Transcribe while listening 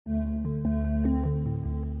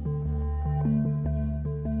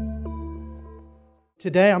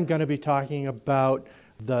Today I'm going to be talking about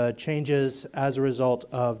the changes as a result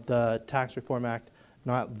of the Tax Reform Act,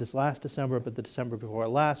 not this last December, but the December before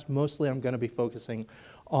last. Mostly I'm going to be focusing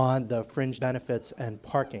on the fringe benefits and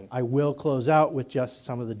parking. I will close out with just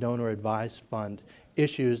some of the donor advised fund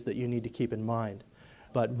issues that you need to keep in mind.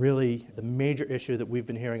 But really, the major issue that we've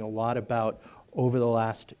been hearing a lot about over the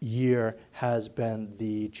last year has been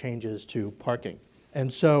the changes to parking. And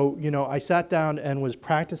so, I sat down and was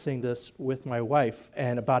practicing this with my wife,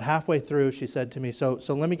 and about halfway through, she said to me, so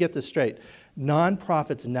let me get this straight.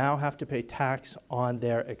 Nonprofits now have to pay tax on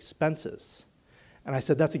their expenses. And I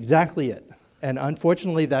said, that's exactly it. And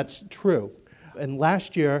unfortunately, that's true. And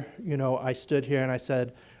last year, I stood here and I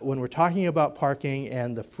said, when we're talking about parking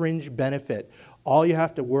and the fringe benefit, all you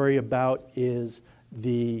have to worry about is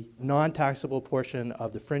the non-taxable portion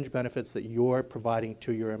of the fringe benefits that you're providing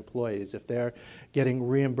to your employees. If they're getting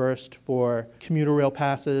reimbursed for commuter rail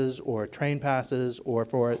passes or train passes or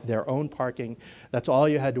for their own parking, that's all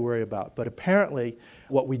you had to worry about. But apparently,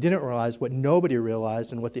 what we didn't realize, what nobody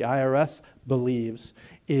realized, and what the IRS believes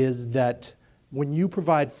is that when you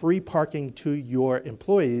provide free parking to your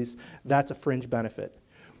employees, that's a fringe benefit.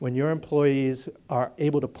 When your employees are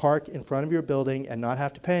able to park in front of your building and not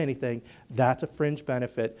have to pay anything, that's a fringe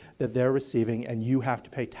benefit that they're receiving, and you have to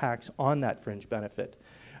pay tax on that fringe benefit.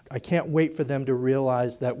 I can't wait for them to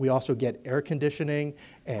realize that we also get air conditioning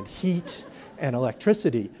and heat and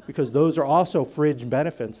electricity, because those are also fringe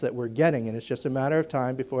benefits that we're getting, and it's just a matter of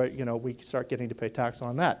time before we start getting to pay tax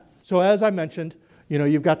on that. So as I mentioned,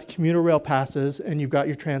 you've got the commuter rail passes and you've got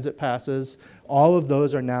your transit passes. All of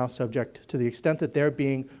those are now subject, to the extent that they're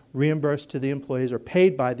being reimbursed to the employees or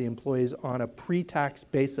paid by the employees on a pre-tax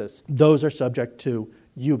basis. Those are subject to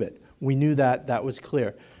UBIT. We knew that. That was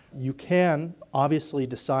clear. You can obviously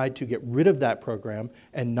decide to get rid of that program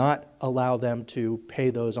and not allow them to pay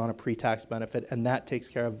those on a pre-tax benefit, and that takes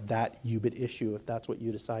care of that UBIT issue if that's what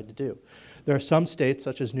you decide to do. There are some states,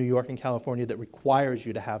 such as New York and California, that requires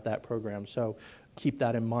you to have that program, so keep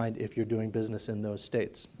that in mind if you're doing business in those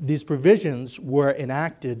states. These provisions were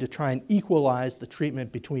enacted to try and equalize the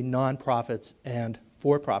treatment between nonprofits and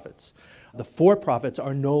for-profits. The for-profits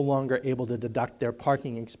are no longer able to deduct their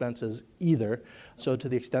parking expenses either, so to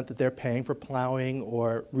the extent that they're paying for plowing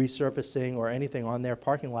or resurfacing or anything on their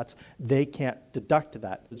parking lots, they can't deduct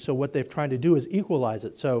that. So what they've tried to do is equalize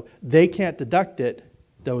it, so they can't deduct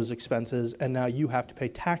those expenses, and now you have to pay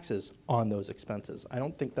taxes on those expenses. I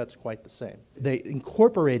don't think that's quite the same. They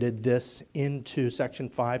incorporated this into Section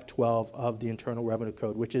 512 of the Internal Revenue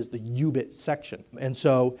Code, which is the UBIT section. And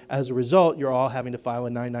so, as a result, you're all having to file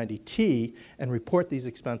a 990T and report these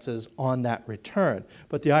expenses on that return.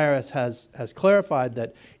 But the IRS has clarified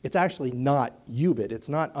that it's actually not UBIT. It's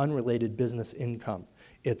not unrelated business income.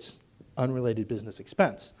 It's unrelated business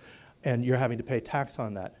expense. And you're having to pay tax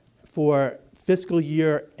on that. For fiscal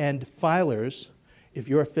year end filers, if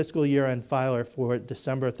you're a fiscal year end filer for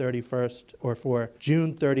December 31st or for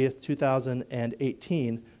June 30th,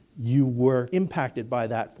 2018, you were impacted by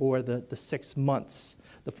that for the 6 months,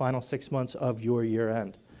 the final 6 months of your year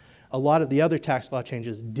end. A lot of the other tax law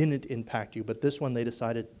changes didn't impact you, but this one they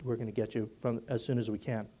decided we're going to get you from as soon as we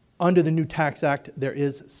can. Under the new Tax Act, there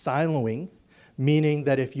is siloing, meaning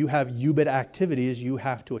that if you have UBIT activities, you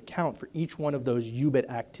have to account for each one of those UBIT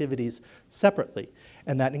activities separately.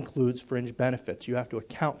 And that includes fringe benefits. You have to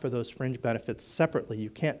account for those fringe benefits separately. You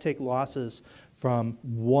can't take losses from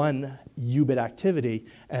one UBIT activity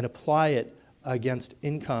and apply it against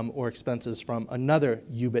income or expenses from another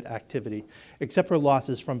UBIT activity, except for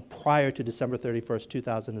losses from prior to December 31st,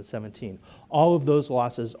 2017. All of those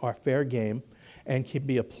losses are fair game and can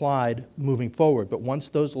be applied moving forward. But once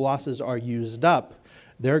those losses are used up,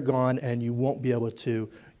 they're gone, and you won't be able to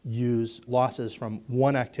use losses from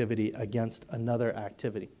one activity against another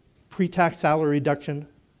activity. Pre-tax salary reduction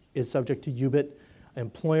is subject to UBIT.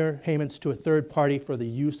 Employer payments to a third party for the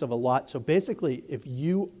use of a lot. So basically, if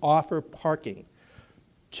you offer parking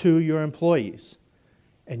to your employees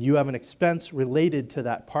and you have an expense related to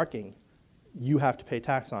that parking, you have to pay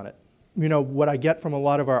tax on it. What I get from a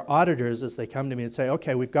lot of our auditors is they come to me and say,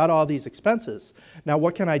 okay, we've got all these expenses. Now,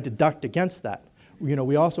 what can I deduct against that?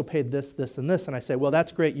 We also paid this, this, and this. And I say, well,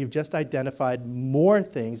 that's great. You've just identified more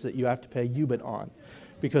things that you have to pay UBIT on,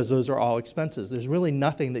 because those are all expenses. There's really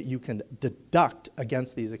nothing that you can deduct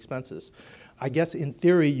against these expenses. I guess in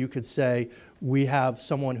theory, you could say we have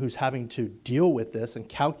someone who's having to deal with this and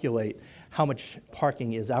calculate how much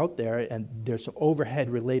parking is out there, and there's some overhead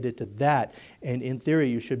related to that, and in theory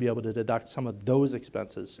you should be able to deduct some of those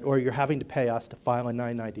expenses. Or you're having to pay us to file a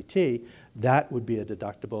 990T, that would be a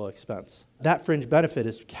deductible expense. That fringe benefit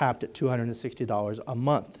is capped at $260 a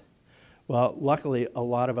month. Well, luckily, a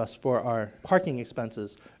lot of us, for our parking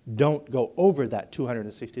expenses, don't go over that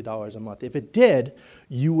 $260 a month. If it did,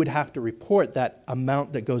 you would have to report that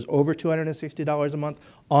amount that goes over $260 a month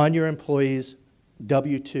on your employees'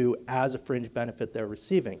 W-2 as a fringe benefit they're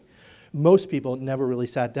receiving. Most people never really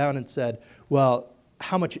sat down and said, well,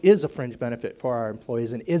 how much is a fringe benefit for our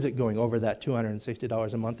employees, and is it going over that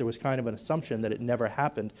 $260 a month? There was kind of an assumption that it never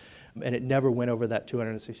happened, and it never went over that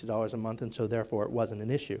 $260 a month, and so therefore it wasn't an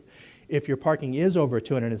issue. If your parking is over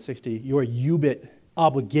 $260, your UBIT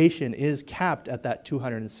obligation is capped at that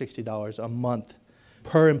 $260 a month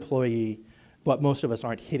per employee, but most of us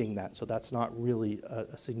aren't hitting that, so that's not really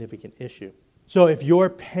a significant issue. So if you're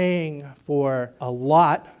paying for a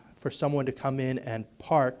lot for someone to come in and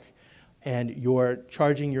park, and you're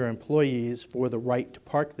charging your employees for the right to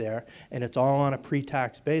park there, and it's all on a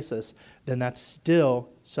pre-tax basis, then that's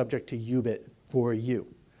still subject to UBIT for you.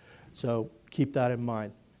 So keep that in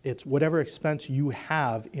mind. It's whatever expense you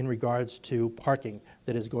have in regards to parking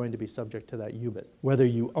that is going to be subject to that UBIT, whether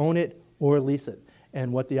you own it or lease it.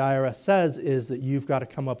 And what the IRS says is that you've got to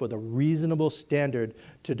come up with a reasonable standard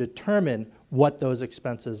to determine what those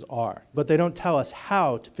expenses are. But they don't tell us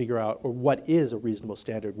how to figure out or what is a reasonable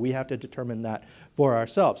standard. We have to determine that for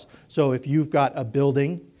ourselves. So if you've got a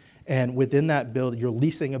building, and within that building, you're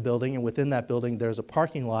leasing a building, and within that building there's a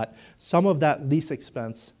parking lot, some of that lease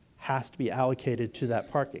expense has to be allocated to that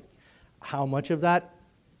parking. How much of that?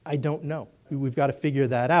 I don't know. We've got to figure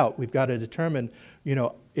that out. We've got to determine,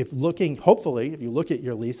 hopefully, if you look at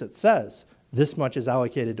your lease, it says this much is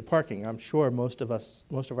allocated to parking. I'm sure most of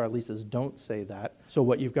our leases don't say that. So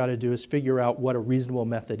what you've got to do is figure out what a reasonable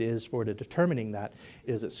method is for determining that.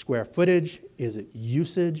 Is it square footage? Is it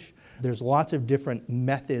usage? There's lots of different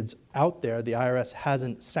methods out there. The IRS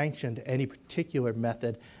hasn't sanctioned any particular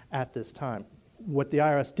method at this time. What the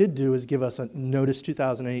IRS did do is give us a Notice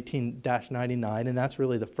 2018-99, and that's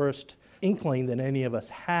really the first inkling that any of us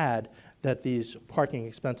had that these parking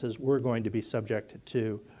expenses were going to be subject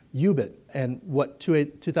to UBIT. And what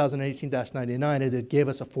 2018-99 is, it gave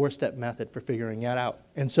us a four-step method for figuring that out.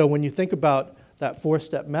 And so when you think about that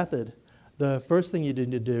four-step method, the first thing you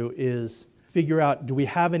need to do is figure out, do we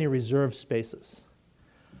have any reserved spaces?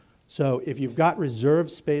 So if you've got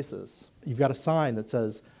reserved spaces, you've got a sign that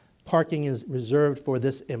says parking is reserved for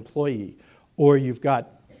this employee, or you've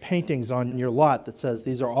got paintings on your lot that says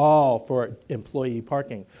these are all for employee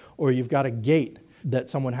parking, or you've got a gate that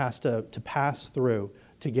someone has to pass through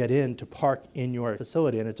to get in to park in your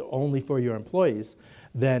facility, and it's only for your employees,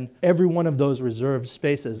 then every one of those reserved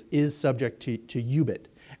spaces is subject to UBIT.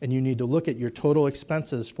 And you need to look at your total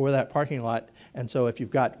expenses for that parking lot. And so if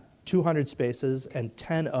you've got 200 spaces and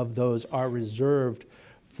 10 of those are reserved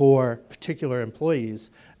for particular employees,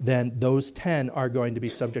 then those 10 are going to be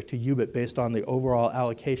subject to UBIT based on the overall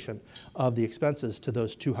allocation of the expenses to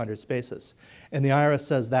those 200 spaces. And the IRS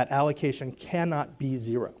says that allocation cannot be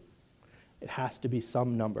zero. It has to be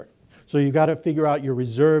some number. So you've got to figure out your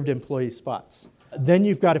reserved employee spots. Then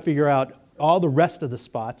you've got to figure out all the rest of the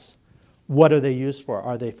spots. What are they used for?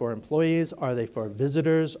 Are they for employees? Are they for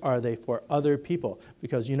visitors? Are they for other people?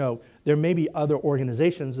 Because, there may be other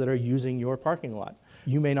organizations that are using your parking lot.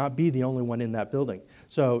 You may not be the only one in that building.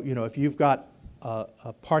 So, if you've got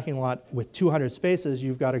a parking lot with 200 spaces,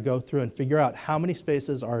 you've got to go through and figure out how many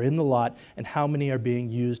spaces are in the lot and how many are being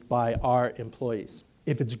used by our employees.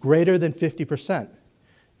 If it's greater than 50%,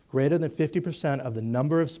 of the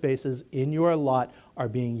number of spaces in your lot are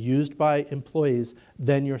being used by employees,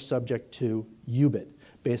 then you're subject to UBIT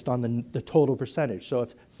based on the total percentage. So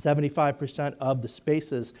if 75% of the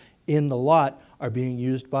spaces in the lot are being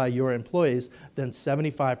used by your employees, then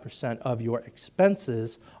 75% of your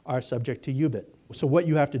expenses are subject to UBIT. So what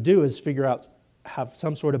you have to do is have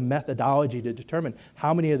some sort of methodology to determine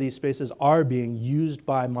how many of these spaces are being used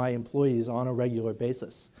by my employees on a regular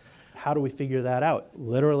basis. How do we figure that out?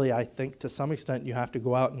 Literally, I think to some extent you have to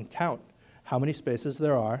go out and count how many spaces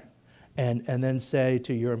there are and then say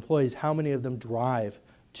to your employees how many of them drive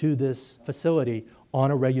to this facility on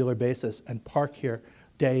a regular basis and park here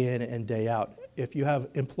day in and day out. If you have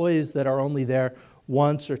employees that are only there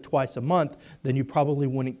once or twice a month, then you probably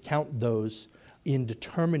wouldn't count those in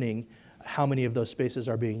determining how many of those spaces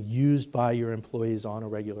are being used by your employees on a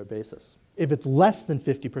regular basis. If it's less than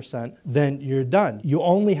 50%, then you're done. You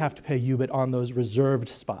only have to pay UBIT on those reserved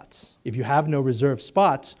spots. If you have no reserved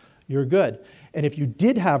spots, you're good. And if you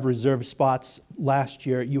did have reserved spots last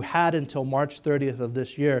year, you had until March 30th of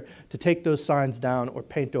this year to take those signs down or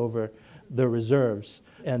paint over the reserves,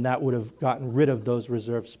 and that would have gotten rid of those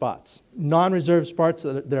reserved spots. Non-reserved spots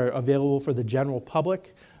that are available for the general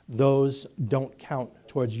public, those don't count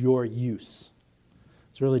towards your use.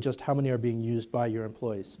 It's really just how many are being used by your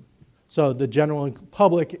employees. So the general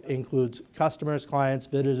public includes customers, clients,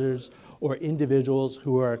 visitors, or individuals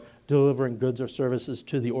who are delivering goods or services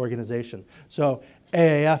to the organization. So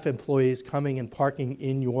AAF employees coming and parking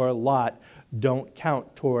in your lot don't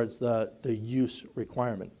count towards the use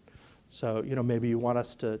requirement. So, maybe you want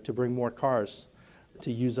us to bring more cars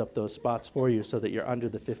to use up those spots for you so that you're under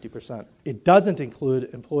the 50%. It doesn't include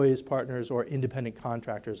employees, partners, or independent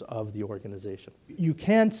contractors of the organization. You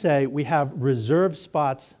can say we have reserved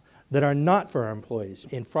spots that are not for our employees.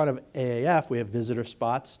 In front of AAF, we have visitor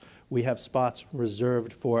spots. We have spots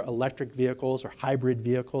reserved for electric vehicles or hybrid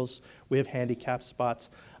vehicles. We have handicap spots.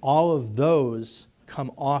 All of those come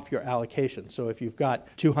off your allocation. So if you've got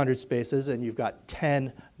 200 spaces and you've got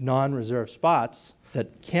 10 non-reserved spots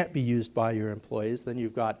that can't be used by your employees, then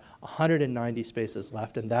you've got 190 spaces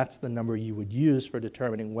left, and that's the number you would use for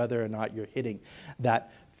determining whether or not you're hitting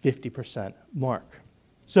that 50% mark.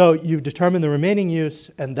 So you've determined the remaining use,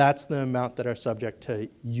 and that's the amount that are subject to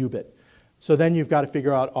UBIT. So then you've got to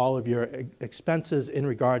figure out all of your expenses in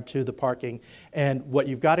regard to the parking. And what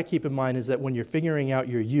you've got to keep in mind is that when you're figuring out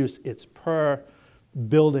your use, it's per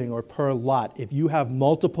building or per lot. If you have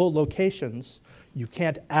multiple locations, you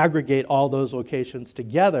can't aggregate all those locations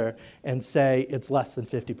together and say it's less than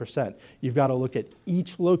 50%. You've got to look at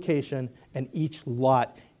each location and each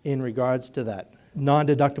lot in regards to that.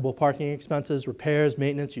 Non-deductible parking expenses, repairs,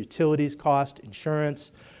 maintenance, utilities cost,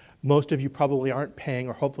 insurance. Most of you probably aren't paying,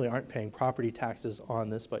 or hopefully aren't paying, property taxes on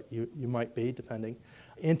this, but you might be, depending.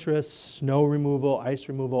 Interest, snow removal, ice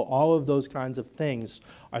removal, all of those kinds of things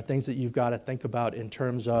are things that you've got to think about in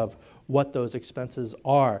terms of what those expenses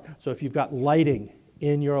are. So if you've got lighting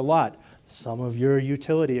in your lot, some of your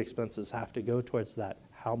utility expenses have to go towards that.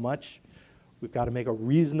 How much? We've got to make a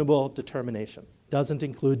reasonable determination. Doesn't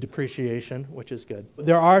include depreciation, which is good.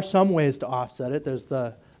 There are some ways to offset it. There's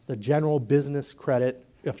the general business credit.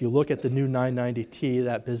 If you look at the new 990T,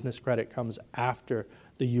 that business credit comes after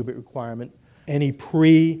the UBIT requirement. Any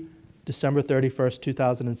pre-December 31st,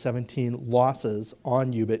 2017 losses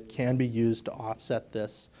on UBIT can be used to offset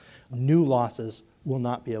this. New losses will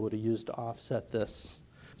not be able to use to offset this.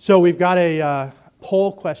 So we've got a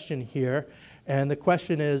poll question here. And the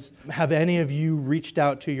question is, have any of you reached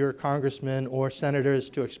out to your congressmen or senators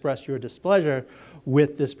to express your displeasure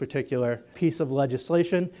with this particular piece of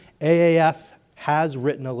legislation? AAF has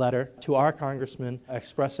written a letter to our congressman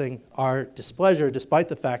expressing our displeasure, despite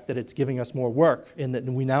the fact that it's giving us more work, in that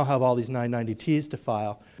we now have all these 990Ts to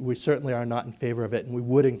file. We certainly are not in favor of it, and we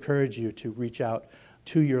would encourage you to reach out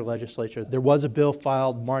to your legislature. There was a bill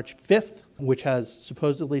filed March 5th, which has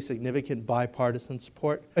supposedly significant bipartisan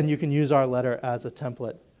support, and you can use our letter as a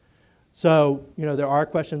template. So, there are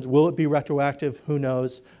questions. Will it be retroactive? Who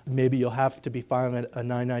knows? Maybe you'll have to be filing a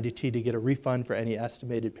 990T to get a refund for any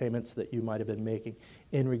estimated payments that you might have been making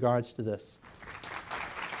in regards to this.